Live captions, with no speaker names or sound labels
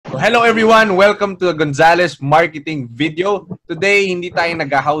So hello everyone! Welcome to the Gonzales Marketing video. Today, hindi tayo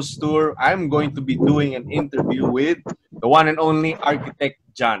nag-house tour. I'm going to be doing an interview with the one and only Arkitek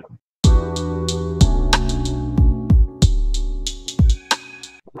Jon.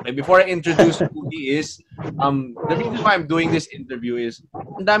 Okay, before I introduce who he is, the reason why I'm doing this interview is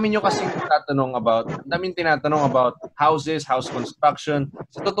ang dami nyo kasing tinatanong about houses, house construction.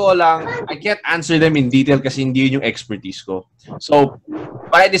 Sa totoo lang, I can't answer them in detail kasi hindi yun yung expertise ko. So,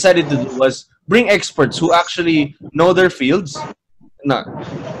 what I decided to do was bring experts who actually know their fields. No,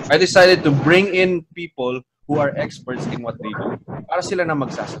 I decided to bring in people who are experts in what they do para sila na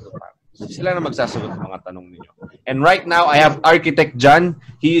magsasagot ng mga tanong ninyo. And right now, I have Arkitek Jon.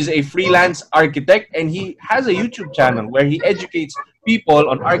 He is a freelance architect and he has a YouTube channel where he educates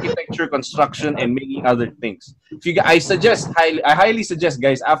people on architecture, construction, and many other things. I highly suggest,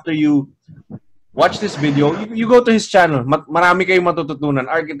 guys, after you watch this video, you go to his channel. Marami kayong matututunan.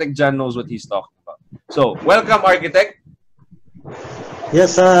 Arkitek Jon knows what he's talking about. So, welcome, Arkitek.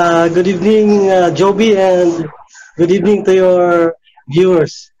 Yes, good evening, Jobby, and good evening to your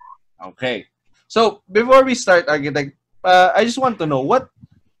viewers. Okay. So, before we start, Arkitek, I just want to know, what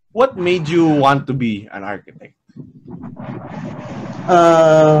made you want to be an architect?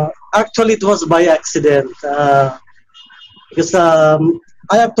 Actually, it was by accident. Because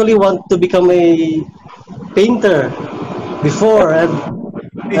I actually want to become a painter before. And,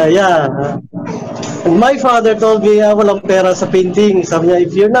 and my father told me, walang pera sa painting. Sabi niya,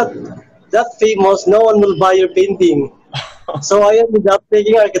 if you're not that famous, no one will buy your painting. So I ended up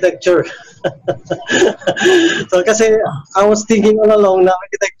taking architecture. So kasi I was thinking all along na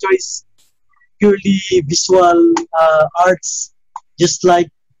architecture is purely visual arts, just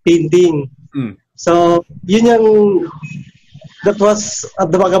like painting. So that was at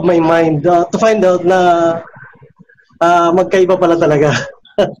the back of my mind to find out na magkaiba pala talaga.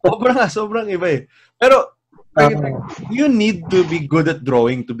 sobrang iba eh. Pero you need to be good at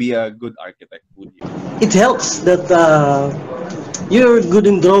drawing to be a good architect, would you? It helps that you're good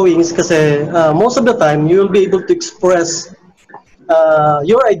in drawings kasi most of the time you will be able to express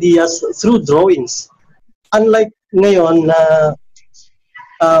your ideas through drawings. Unlike ngayon,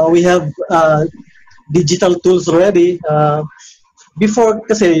 we have digital tools already. Before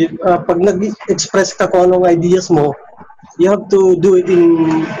kasi, pag nag-express ka kung anong ideas mo, you have to do it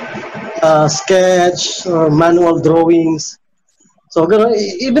in sketch or manual drawings. So,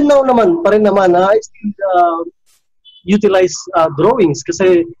 even now naman, I still utilize drawings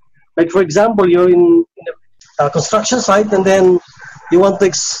kasi, like for example, you're in a construction site and then you want to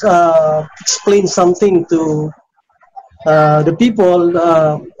explain something to the people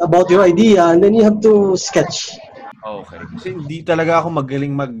about your idea and then you have to sketch. Okay. Kasi hindi talaga ako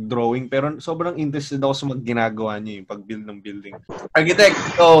magaling mag-drawing pero sobrang interested ako sa ginagawa niyo yung pag-build ng building. Architect,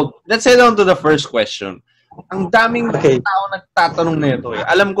 so let's head on to the first question. Ang daming tao nagtatanong na ito eh.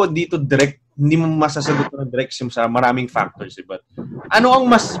 Alam ko dito direct, hindi mo masasagot ng direct sa maraming factors eh. But ano ang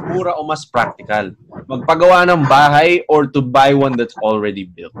mas mura o mas practical? Magpagawa ng bahay or to buy one that's already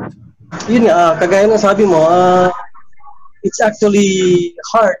built? Yun nga, kagaya ng sabi mo, it's actually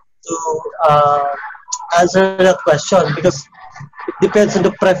hard to answer that question because it depends on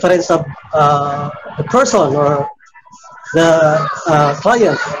the preference of the person or the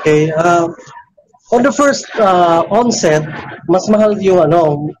client. Okay, on the first onset, mas mahal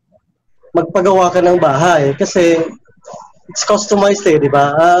yung magpagawa ka ng bahay kasi it's customized eh, di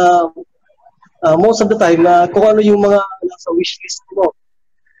ba? Most of the time, kung ano yung mga nasa wishlist mo,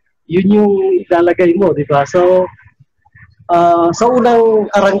 yun yung ilalagay mo, di ba? So, sa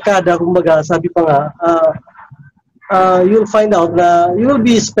unang arangkada, kumbaga, sabi pa nga, you'll find out na you will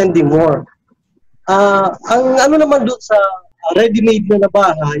be spending more. Ang ano naman doon sa ready-made na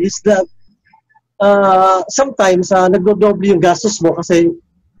bahay is that sometimes nagdodoble yung gastos mo kasi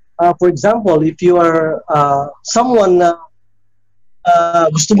for example, if you are someone na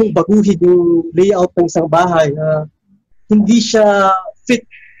gusto mong baguhin yung layout ng isang bahay, hindi siya fit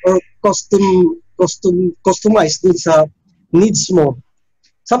or customized dun sa needs mo.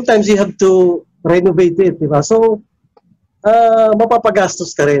 Sometimes you have to renovate it, di ba? So,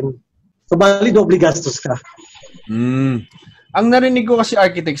 mapapagastos ka rin. So, bali, doble gastos ka. Ang narinig ko kasi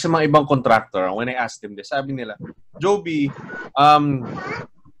architect sa mga ibang contractor, when I asked them this, sabi nila, Jobby,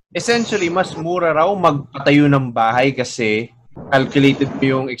 essentially, mas mura raw magpatayo ng bahay kasi calculated mo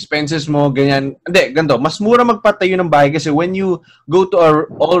yung expenses mo, ganyan. Hindi, ganito. Mas mura magpatayo ng bahay kasi when you go to a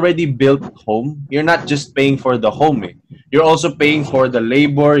already built home, you're not just paying for the home eh. You're also paying for the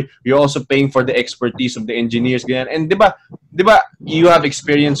labor, you're also paying for the expertise of the engineers, ganyan. And 'di ba, you have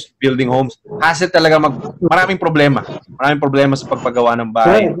experience building homes. Hassle talaga maraming problema. Maraming problema sa pagpagawa ng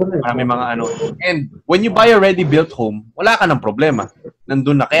bahay, maraming mga ano. And when you buy a ready-built home, wala ka ng problema.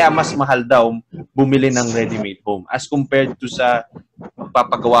 Nandun na. Kaya mas mahal daw bumili ng ready-made home as compared to sa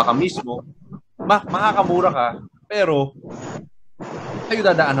magpapagawa ka mismo. Makakamura ka, pero tayo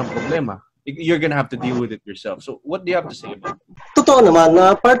dadaan ng problema. You're gonna have to deal with it yourself. So, what do you have to say about it? Totoo naman,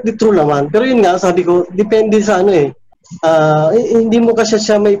 partly true naman. Pero yun nga, sabi ko, depende sa ano hindi mo kasi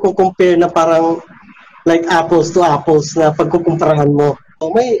siya may compare na parang like apples to apples na pagkukumparahan mo.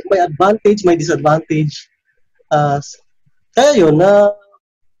 So, may advantage, may disadvantage. Kaya yun,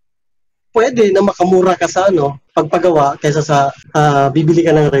 pwede na makamura ka sa pagpagawa kaysa sa bibili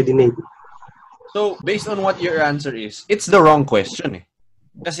ka ng ready-made. So, based on what your answer is, it's the wrong question eh.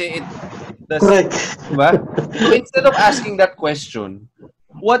 Kasi correct. Diba? So instead of asking that question,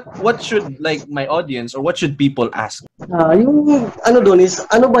 what should like my audience or what should people ask? Yung doon is,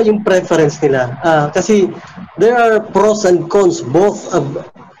 ano ba yung preference nila? Kasi there are pros and cons both of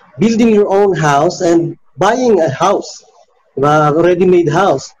building your own house and buying a house. Diba? Ready-made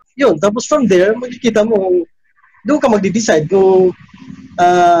house. Yun. Tapos from there, makikita mo, doon ka magde-decide kung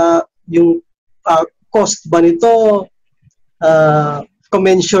yung cost ba nito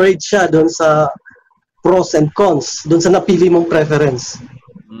commensurate siya doon sa pros and cons, doon sa napili mong preference.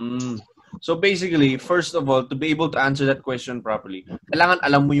 So basically, first of all, to be able to answer that question properly, kailangan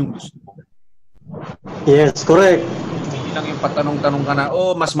alam mo yung gusto mo. Yes, correct. Hindi lang yung patanong-tanong ka na,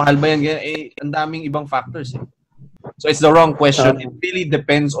 mas mahal ba yan? Ang daming ibang factors eh. So it's the wrong question. It really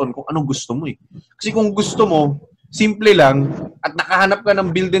depends on kung anong gusto mo eh. Kasi kung gusto mo, simple lang, at nakahanap ka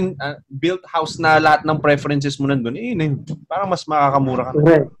ng built house na lahat ng preferences mo nandun, parang mas makakamura ka.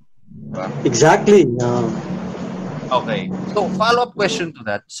 Correct. Diba? Exactly. Okay. So, follow-up question to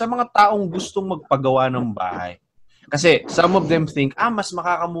that. Sa mga taong gustong magpagawa ng bahay, kasi some of them think, mas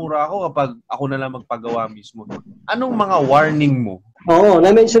makakamura ako kapag ako na lang magpagawa mismo. Anong mga warning mo? Oo,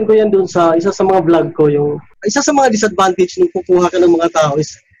 na-mention ko yan dun sa isa sa mga vlog ko. Yung isa sa mga disadvantage nung kukuha ka ng mga tao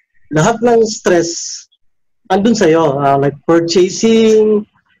is lahat ng stress andun sa'yo, like purchasing,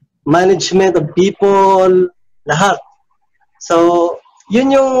 management of people, lahat. So,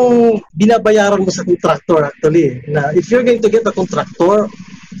 yun yung binabayaran mo sa contractor actually. Na if you're going to get a contractor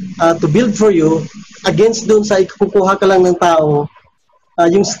to build for you, against dun sa ikukuha ka lang ng tao,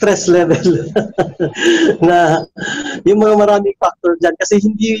 yung stress level na yung mga maraming factor dyan. Kasi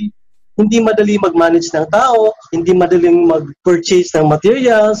hindi madali mag-manage ng tao, hindi madaling mag-purchase ng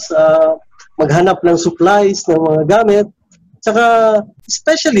materials, maghanap ng supplies ng mga gamit. Tsaka,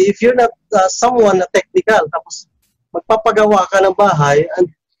 especially if you're not someone na technical, tapos magpapagawa ka ng bahay and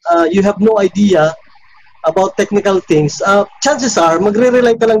you have no idea about technical things, chances are,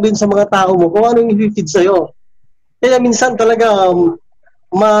 magre-rely ka lang din sa mga tao mo kung anong i-feed sa'yo. Kaya minsan talaga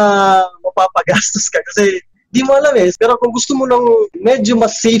mapapagastos ka kasi di mo alam eh. Pero kung gusto mo lang medyo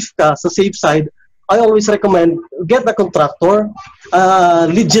mas safe ka, sa safe side, I always recommend get a contractor,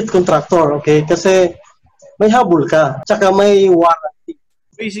 legit contractor, okay? Kasi may habol ka, tsaka may warranty.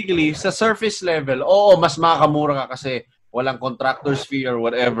 Basically, sa surface level, mas makakamura ka kasi walang contractor's fee or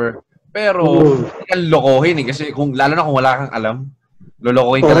whatever. Pero, kang lokohin eh. Kasi lalo na kung wala kang alam,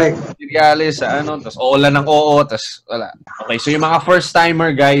 lolokohin ka ng materials, tas lang ng tas wala. Okay, so yung mga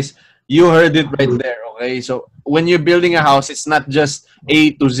first-timer guys, you heard it right there, okay? So, when you're building a house, it's not just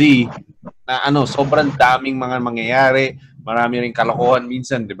A to Z, na sobrang daming mga mangyayari, marami ring kalokohan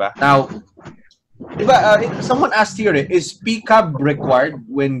minsan, di ba? Now, di ba, someone asked here, is PCAB required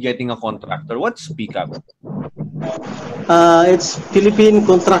when getting a contractor? What's PCAB? It's Philippine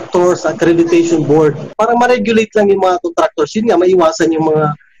Contractors Accreditation Board. Para ma-regulate lang yung mga contractors, yun nga, maiwasan yung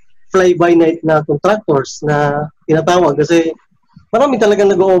mga fly-by-night na contractors na tinatawag. Kasi marami talagang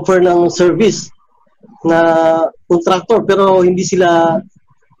nag-o-offer ng service na contractor pero hindi sila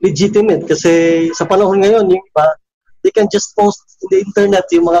legitimate kasi sa panahon ngayon yung iba they can just post in the internet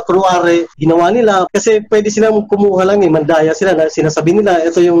yung mga kunwari ginawa nila kasi pwede silang kumuha lang mandaya sila na sinasabi nila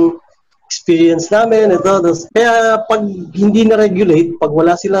ito yung experience namin ito. Kaya pag hindi na regulate, pag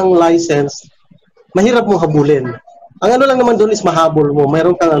wala silang license, mahirap mong habulin. Ang lang naman doon is mahabol mo,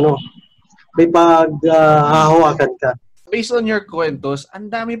 mayroon kang may paghahawakan ka. Based on your kwentos,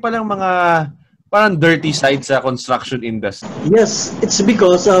 ang dami palang mga parang dirty side sa construction industry. Yes, it's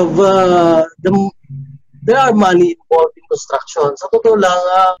because of there are money involved in construction. Sa totoo lang,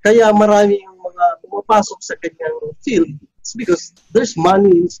 kaya marami yung mga pumapasok sa kanyang field. It's because there's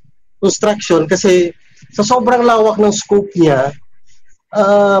money in construction kasi sa sobrang lawak ng scope niya,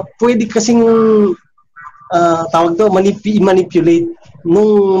 pwede kasing tawag to, manipulate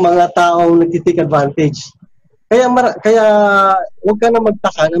nung mga taong nagtitake advantage. Kaya huwag ka na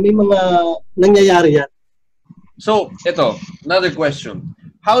magtaka na may mga nangyayari yan. So, ito, another question.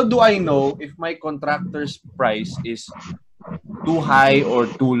 How do I know if my contractor's price is too high or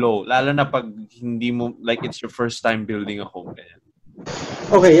too low? Lalo na pag hindi mo, like it's your first time building a home.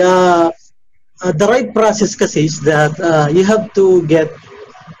 Okay, the right process kasi is that you have to get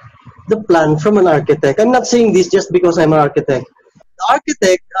the plan from an architect. I'm not saying this just because I'm an architect. The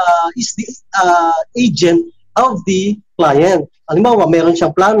architect is the agent of the client. Halimbawa, meron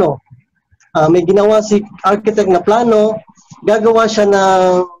siyang plano. May ginawa si architect na plano, gagawa siya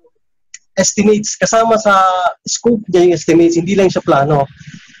ng estimates. Kasama sa scope niya yung estimates, hindi lang siya plano.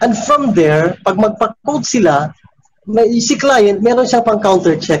 And from there, pag magpa-code sila, si client, meron siyang pang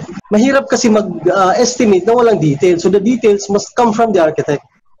counter-check. Mahirap kasi mag-estimate na walang details. So the details must come from the architect.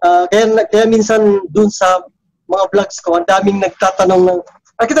 Kaya minsan dun sa mga vlogs ko, ang daming nagtatanong ng,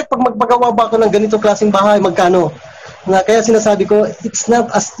 architect, pag magpagawa ba ako ng ganito klaseng bahay, magkano? Kaya sinasabi ko, it's not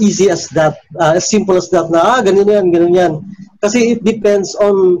as easy as that, as simple as that, na ganun yan. Kasi it depends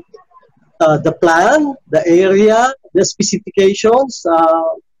on the plan, the area, the specifications,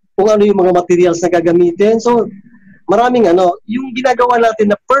 kung ano yung mga materials na gagamitin. So, maraming yung ginagawa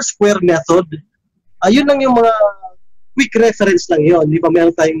natin na per square method, yun lang yung mga quick reference lang yun. Di ba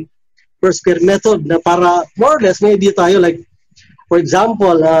meron tayong per square method na para more or less may idea tayo, like, for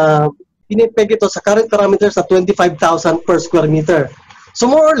example, pinipeg ito sa current parameters na 25,000 per square meter.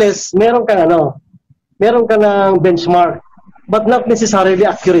 So more or less, meron ka ng benchmark, but not necessarily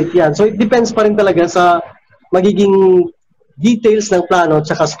accurate yan. So it depends pa rin talaga sa magiging details ng plano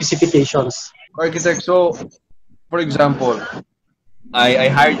at saka specifications. Architect, so for example, I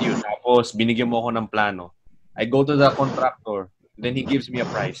hired you, tapos binigyan mo ako ng plano. I go to the contractor, then he gives me a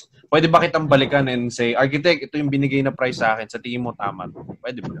price. Pwede ba kitang balikan and say, architect, ito yung binigay na price sa akin, sa tingin mo tama?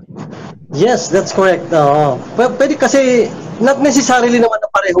 Pwede ba? Yes, that's correct. Pwede kasi, not necessarily naman na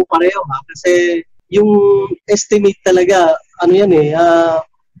pareho-pareho. Kasi yung estimate talaga,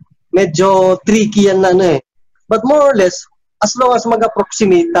 medyo tricky yan na But more or less, as long as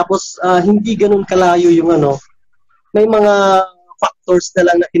mag-approximate, tapos hindi ganun kalayo yung may mga factors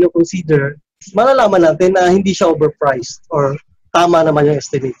na lang na kino-consider, malalaman natin na hindi siya overpriced or tama naman yung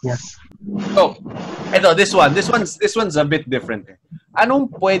estimate niya. So, ito, this one's a bit different. Anong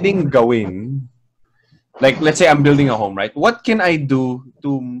pwedeng gawin? Like, let's say I'm building a home, right? What can I do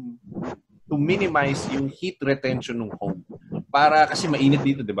to minimize yung heat retention ng home? Para, kasi mainit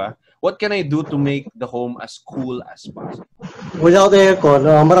dito, di ba? What can I do to make the home as cool as possible? Without aircon,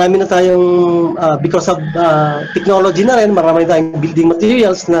 marami na tayong, because of technology na rin, marami na tayong building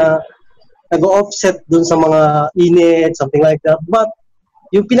materials na nag-offset dun sa mga init, something like that. But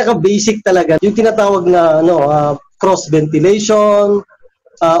yung pinaka-basic talaga, yung tinatawag na cross-ventilation,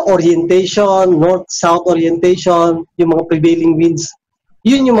 orientation, north-south orientation, yung mga prevailing winds,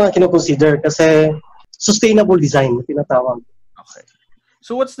 yun yung mga kinoconsider kasi sustainable design tinatawag. Okay.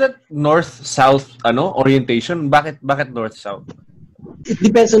 So what's that north-south orientation? Bakit north-south? It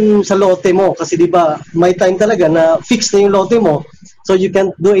depends on sa lote mo kasi di ba may time talaga na fixed na yung lote mo. So you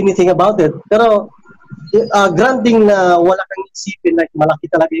can't do anything about it. Pero granting na wala kang isipin, like malaki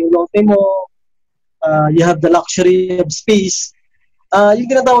talaga yung lote mo, you have the luxury of space, yung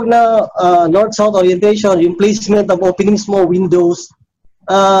tinatawag na north-south orientation, yung placement of openings mo, windows,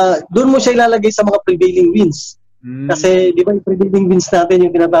 doon mo siya ilalagay sa mga prevailing winds. Kasi di ba yung prevailing winds natin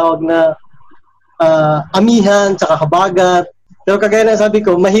yung tinatawag na amihan, tsaka habagat. Pero kagaya na sabi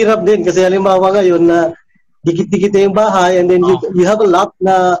ko, mahirap din kasi halimbawa ngayon na dikit-dikit na yung bahay and then you have a lot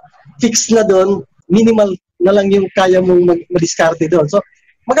na fixed na doon, minimal na lang yung kaya mong madiskarte doon. So,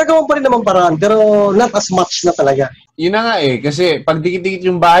 magagawa pa rin naman paraan, pero not as much na talaga. Yun na nga kasi pag dikit-dikit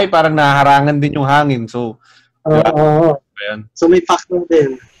yung bahay, parang naharangan din yung hangin. So, so may factor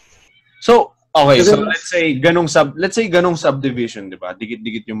din. So, okay, so let's say ganong subdivision, di ba?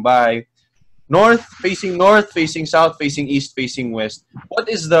 Dikit-dikit yung bahay. North, facing south, facing east, facing west.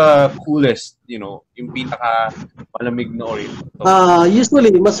 What is the coolest, yung pinaka malamig na orientation?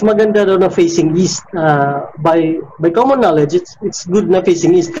 Usually, mas maganda daw na facing east. By common knowledge, it's good na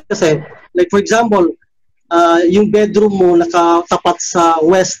facing east. Kasi, like for example, yung bedroom mo nakatapat sa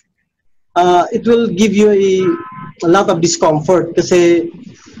west, it will give you a lot of discomfort. Kasi,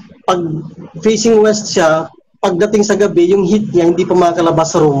 pag facing west siya, pagdating sa gabi, yung heat niya hindi pa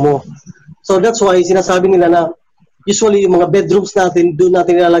makakalabas sa room mo. So that's why sinasabi nila na usually yung mga bedrooms natin doon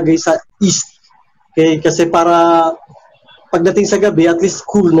natin ilalagay sa east. Okay? Kasi para pagdating sa gabi at least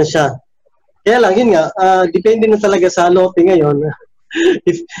cool na siya. Kaya lang yun nga, depende na talaga sa lote ngayon.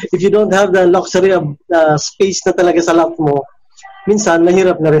 if you don't have the luxury of space na talaga sa lot mo, minsan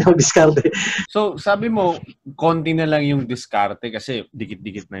mahirap na rin ang diskarte. So, sabi mo, konti na lang yung diskarte kasi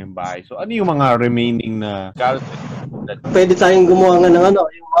dikit-dikit na yung bahay. So, ano yung mga remaining na diskarte? Pwede tayong gumawa nga ng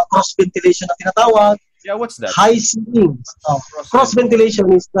yung cross ventilation na tinatawag. Yeah, what's that? High ceilings. Cross ventilation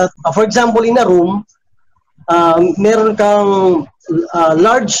is that, for example, in a room, meron kang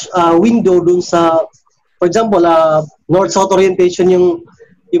large window dun sa, for example, north-south orientation yung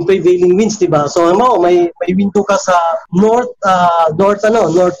prevailing winds, di ba? So, may window ka sa north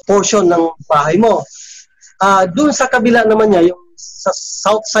portion ng bahay mo. Doon sa kabila naman niya, yung sa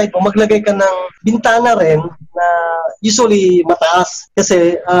south side mo, maglagay ka ng bintana rin na usually mataas.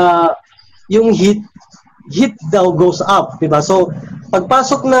 Kasi yung heat daw goes up, di ba? So,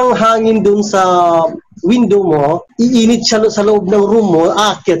 pagpasok ng hangin doon sa window mo, iinit siya sa loob ng room mo,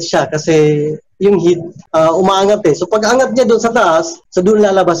 aakyat siya kasi yung heat umaangat eh. So pag angat niya doon sa taas, so doon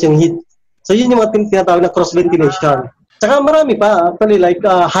lalabas yung heat. So yun yung mga tinatawag na cross ventilation. Tsaka marami pa, actually like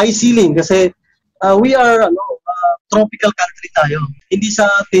high ceiling kasi we are tropical country tayo. Hindi sa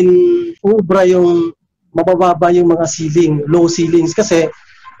atin ubra yung mabababa yung mga ceiling, low ceilings kasi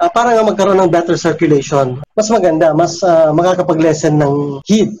para nga magkaroon ng better circulation. Mas maganda, mas makakapag-lessen ng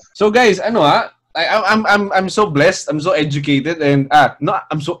heat. So guys, I'm so blessed, I'm so educated, and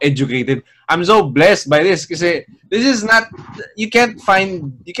I'm so educated. I'm so blessed by this kasi this is not, you can't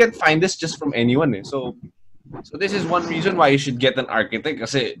find this just from anyone. So this is one reason why you should get an architect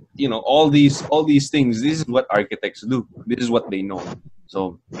kasi all these things, this is what architects do. This is what they know.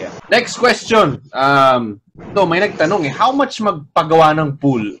 So yeah. Next question. May nagtanong how much magpagawa ng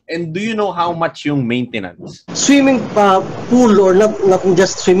pool, and do you know how much yung maintenance? Swimming pool or not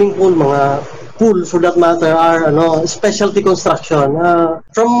just swimming pool, mga pool for that matter are specialty construction.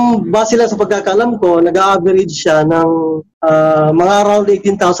 From base lang sa pagkakalam ko, nag-average siya ng mga around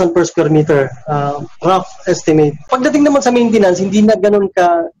 18,000 per square meter. Rough estimate. Pagdating naman sa maintenance, hindi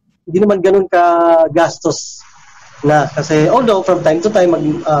naman ganun ka gastos na kasi although from time to time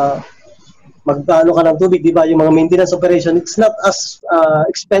magpaano ka ng tubig, di ba? Yung mga maintenance operation, it's not as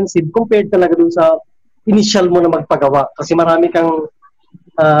expensive compared talaga dun sa initial mo na magpagawa kasi marami kang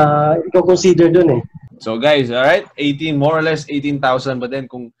ikaw consider dun eh. So guys, alright, more or less 18,000, but then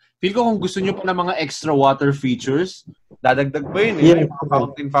kung gusto nyo pa ng mga extra water features, dadagdag pa yun eh.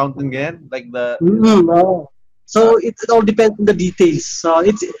 Yeah. Fountain ganyan, like the... So it all depends on the details. So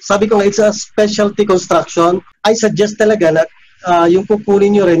sabi ko nga, it's a specialty construction. I suggest talaga na yung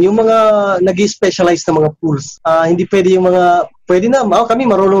pupunin nyo rin, yung mga nag-specialize na mga pools. Hindi pwede yung mga, pwede na, kami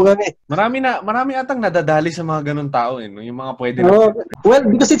marunong kami. Marami atang nadadali sa mga ganun tao eh, yung mga pwede na. Well,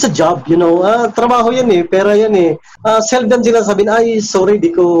 because it's a job, trabaho yan eh, pera yan eh. Seldom sila sabihin, ay sorry,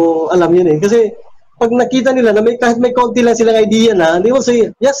 di ko alam yun eh. Kasi pag nakita nila na kahit may konti lang silang idea na, they will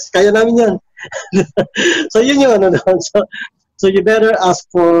say, yes, kaya namin yan. So yun yung so you better ask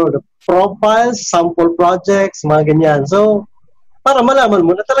for the profiles, sample projects, mga ganyan. So para malaman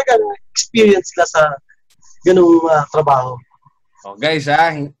mo na talagang experience sila sa ganung trabaho. Oh, guys,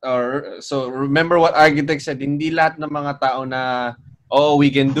 so remember what architect said, hindi lahat ng mga tao na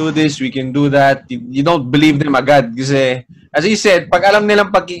we can do this, we can do that, you don't believe them agad kasi as he said, pag alam nilang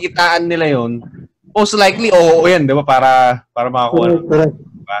pagkikitaan nila yon, most likely yan, di ba, para makakuha.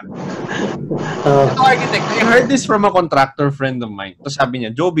 Architect, I heard this from a contractor friend of mine. Tapos sabi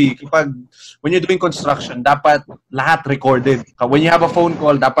niya, Jobby, when you're doing construction, dapat lahat recorded. When you have a phone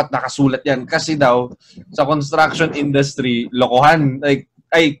call, dapat nakasulat yan. Kasi daw, sa construction industry, lokohan,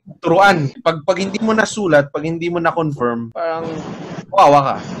 turuan. Pag hindi mo nasulat, pag hindi mo na-confirm, parang kawawa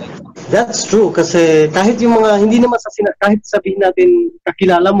ka. That's true. Kasi kahit yung mga, kahit sabihin natin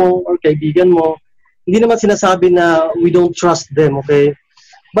kakilala mo or kaibigan mo, hindi naman sinasabi na we don't trust them, okay?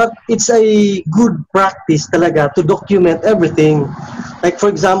 But it's a good practice talaga to document everything. Like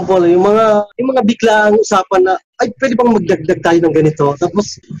for example, yung mga biglaang usapan na, ay pwede bang magdagdag tayo ng ganito?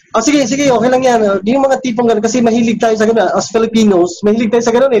 Tapos, sige, okay lang yan. Yung mga tipong gano'n, kasi mahilig tayo sa gano'n. As Filipinos, mahilig tayo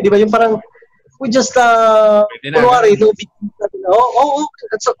sa gano'n eh. Di ba? Yung parang, we just, kunwari, no big deal.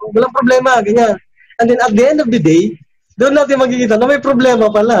 Walang problema, ganyan. And then at the end of the day, doon natin magkikita na may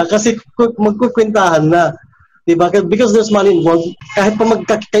problema pala kasi magkukwentahan na. Diba? Because there's money involved, kahit pa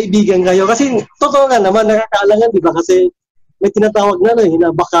magkakaibigan kayo. Kasi totoo nga naman, nakakaalangan, diba? Kasi may tinatawag na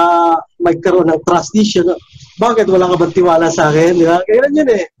baka magkaroon ng trust issue. Bakit wala ka bang tiwala sa akin? Diba? Kaya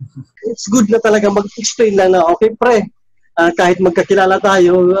yun eh. It's good na talaga mag-explain lang na, okay pre, kahit magkakilala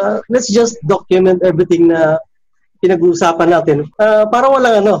tayo, let's just document everything na pinag-uusapan natin. Para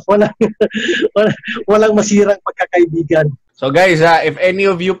walang masirang pagkakaibigan. So guys, if any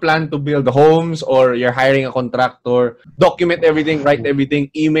of you plan to build homes or you're hiring a contractor, document everything, write everything,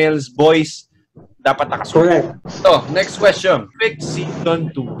 emails, voice, dapat nakasulat. Correct. So, next question. Perfect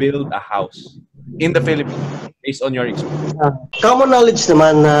season to build a house in the Philippines based on your experience. Common knowledge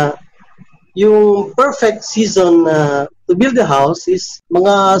naman na yung perfect season to build a house is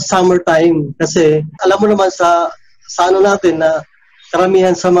mga summertime. Kasi alam mo naman sa ano natin na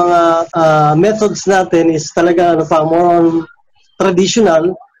karamihan sa mga methods natin is talaga more on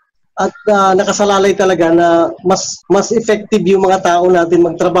traditional at nakasalalay talaga na mas effective yung mga tao natin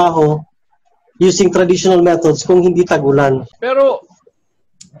magtrabaho using traditional methods kung hindi tagulan. Pero,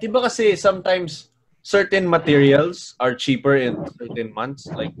 di ba kasi sometimes certain materials are cheaper in certain months?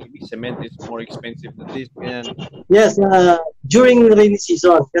 Like maybe cement is more expensive than this. Ganyan. Yes, during rainy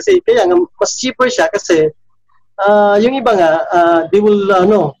season. Kasi kaya mas cheaper siya kasi yung iba nga, they will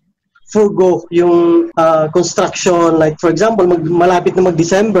forgo yung construction. Like for example, malapit na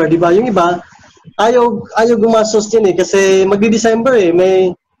mag-December, di ba? Yung iba, ayaw gumastos yan kasi magdi-December may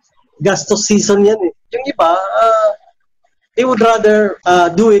gastos season yan Yung iba, they would rather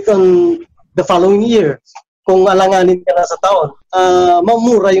do it on the following year. Kung alanganin ka na sa taon,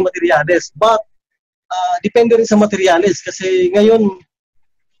 mamura yung materials. But, depende rin sa materials kasi ngayon,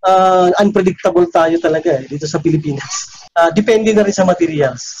 unpredictable tayo talaga dito sa Pilipinas. Depende na rin sa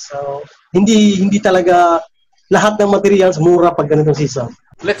materials. So, hindi talaga lahat ng materials mura pag ganitong season.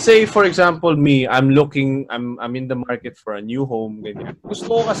 Let's say, for example, me, I'm in the market for a new home. Ganyan. Gusto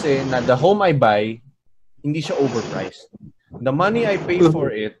ko kasi na the home I buy, hindi siya overpriced. The money I pay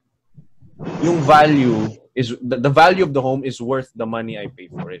for it, yung value is, the value of the home is worth the money I pay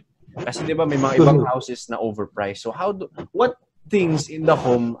for it. Kasi di ba may mga ibang houses na overpriced. So what things in the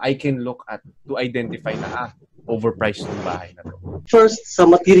home I can look at to identify na overpriced yung bahay na to? First, sa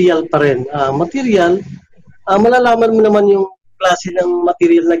material pa rin. Material, malalaman mo naman yung klase ng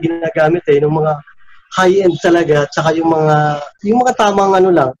material na ginagamit ng mga high-end talaga, tsaka yung mga tamang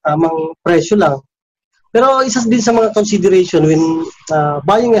tamang presyo lang. Pero isa din sa mga consideration when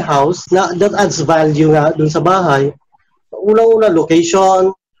buying a house na that adds value nga dun sa bahay, unang-una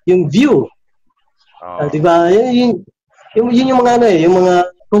location, yung view. Di ba? Yun yung mga yung mga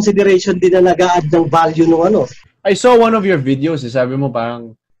consideration din na nag-a-add ng value ng I saw one of your videos, sabi mo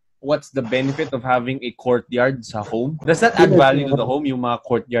parang what's the benefit of having a courtyard sa home? Does that add value to the home, yung mga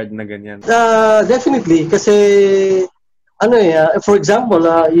courtyard na ganyan? Definitely, kasi for example,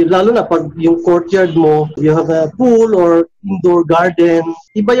 lalo na pag yung courtyard mo, you have a pool or indoor garden,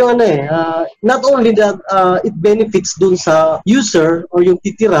 iba yung not only that it benefits dun sa user or yung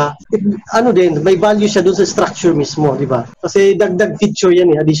titira, din, may value siya dun sa structure mismo, di ba? Kasi dagdag feature yan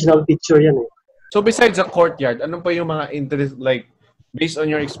additional feature yan So besides the courtyard, ano pa yung mga interest, like, based on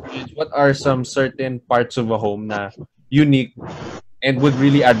your experience, what are some certain parts of a home na unique and would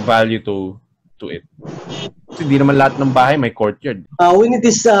really add value to it? Kasi hindi naman lahat ng bahay may courtyard. When it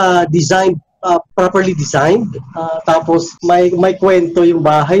is properly designed, tapos may kwento yung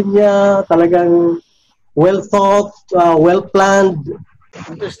bahay niya, talagang well thought, well planned.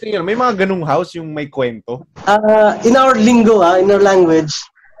 Interesting yun. May mga ganung house yung may kwento? In our lingo, in our language,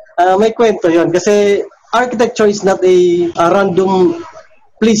 may kwento yun. Kasi architecture is not a random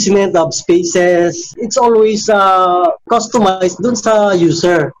placement of spaces. It's always customized dun sa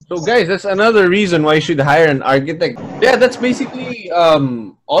user. So guys, that's another reason why you should hire an architect. Yeah, that's basically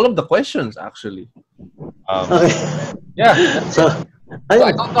all of the questions actually. Okay. Yeah. So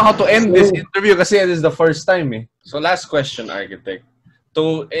I don't know how to end this interview kasi this is the first time So last question, architect.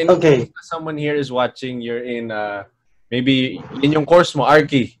 Someone here is watching, you're in maybe in yung course mo,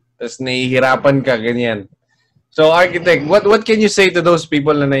 Arki. Tapos nahihirapan ka, ganyan. So, architect, what can you say to those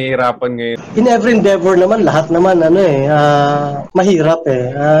people na nahihirapan ngayon? In every endeavor naman, lahat naman, mahirap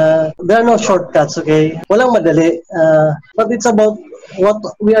There are no shortcuts, okay? Walang madali. But it's about what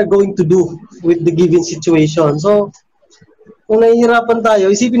we are going to do with the given situation. So, kung nahihirapan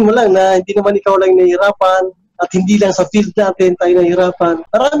tayo, isipin mo lang na hindi naman ikaw lang nahihirapan at hindi lang sa field natin tayo nahihirapan.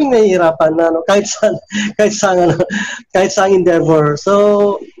 Maraming nahihirapan na kahit saan endeavor.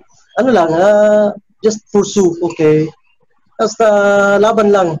 So, just pursue, okay? Basta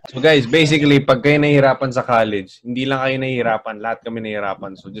laban lang. So guys, basically, pag kayo nahihirapan sa college, hindi lang kayo nahihirapan, lahat kami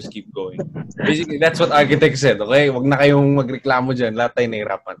nahihirapan. So just keep going. Basically, that's what Arkitek said, okay? Huwag na kayong magreklamo dyan, lahat tayo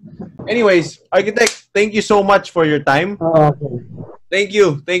nahihirapan. Anyways, Arkitek, thank you so much for your time. Okay. Thank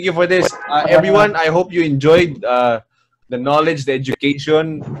you. Thank you for this. Everyone, I hope you enjoyed the knowledge, the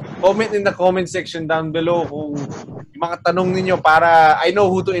education. Comment in the comment section down below kung yung mga tanong ninyo para I know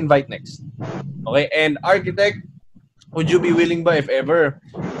who to invite next. Okay? And Arkitek, would you be willing ba if ever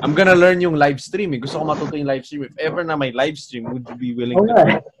I'm gonna learn yung live stream. Gusto ko matuto yung live stream. If ever na may live stream, would you be willing to do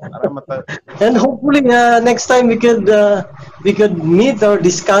it? Para And hopefully next time we could meet or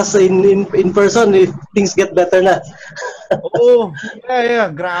discuss in person if things get better na. Oo.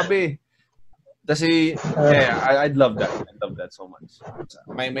 Yeah. Grabe. Kasi, I'd love that. I'd love that so much.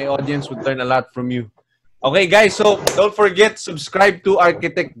 My audience would learn a lot from you. Okay, guys. So, don't forget, subscribe to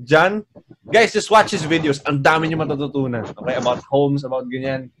Arkitek Jon. Guys, just watch his videos. Ang dami niyo matututunan. Okay, about homes, about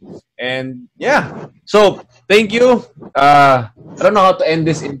ganyan. And, yeah. So, thank you. I don't know how to end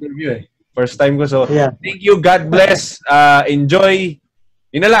this interview eh. First time ko. So, thank you. God bless. Enjoy.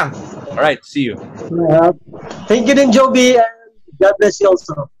 Yun na lang. Alright, see you. Thank you din, Jobby. And God bless you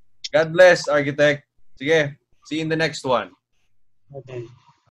also. God bless, Arkitek. Sige, see you in the next one. Okay.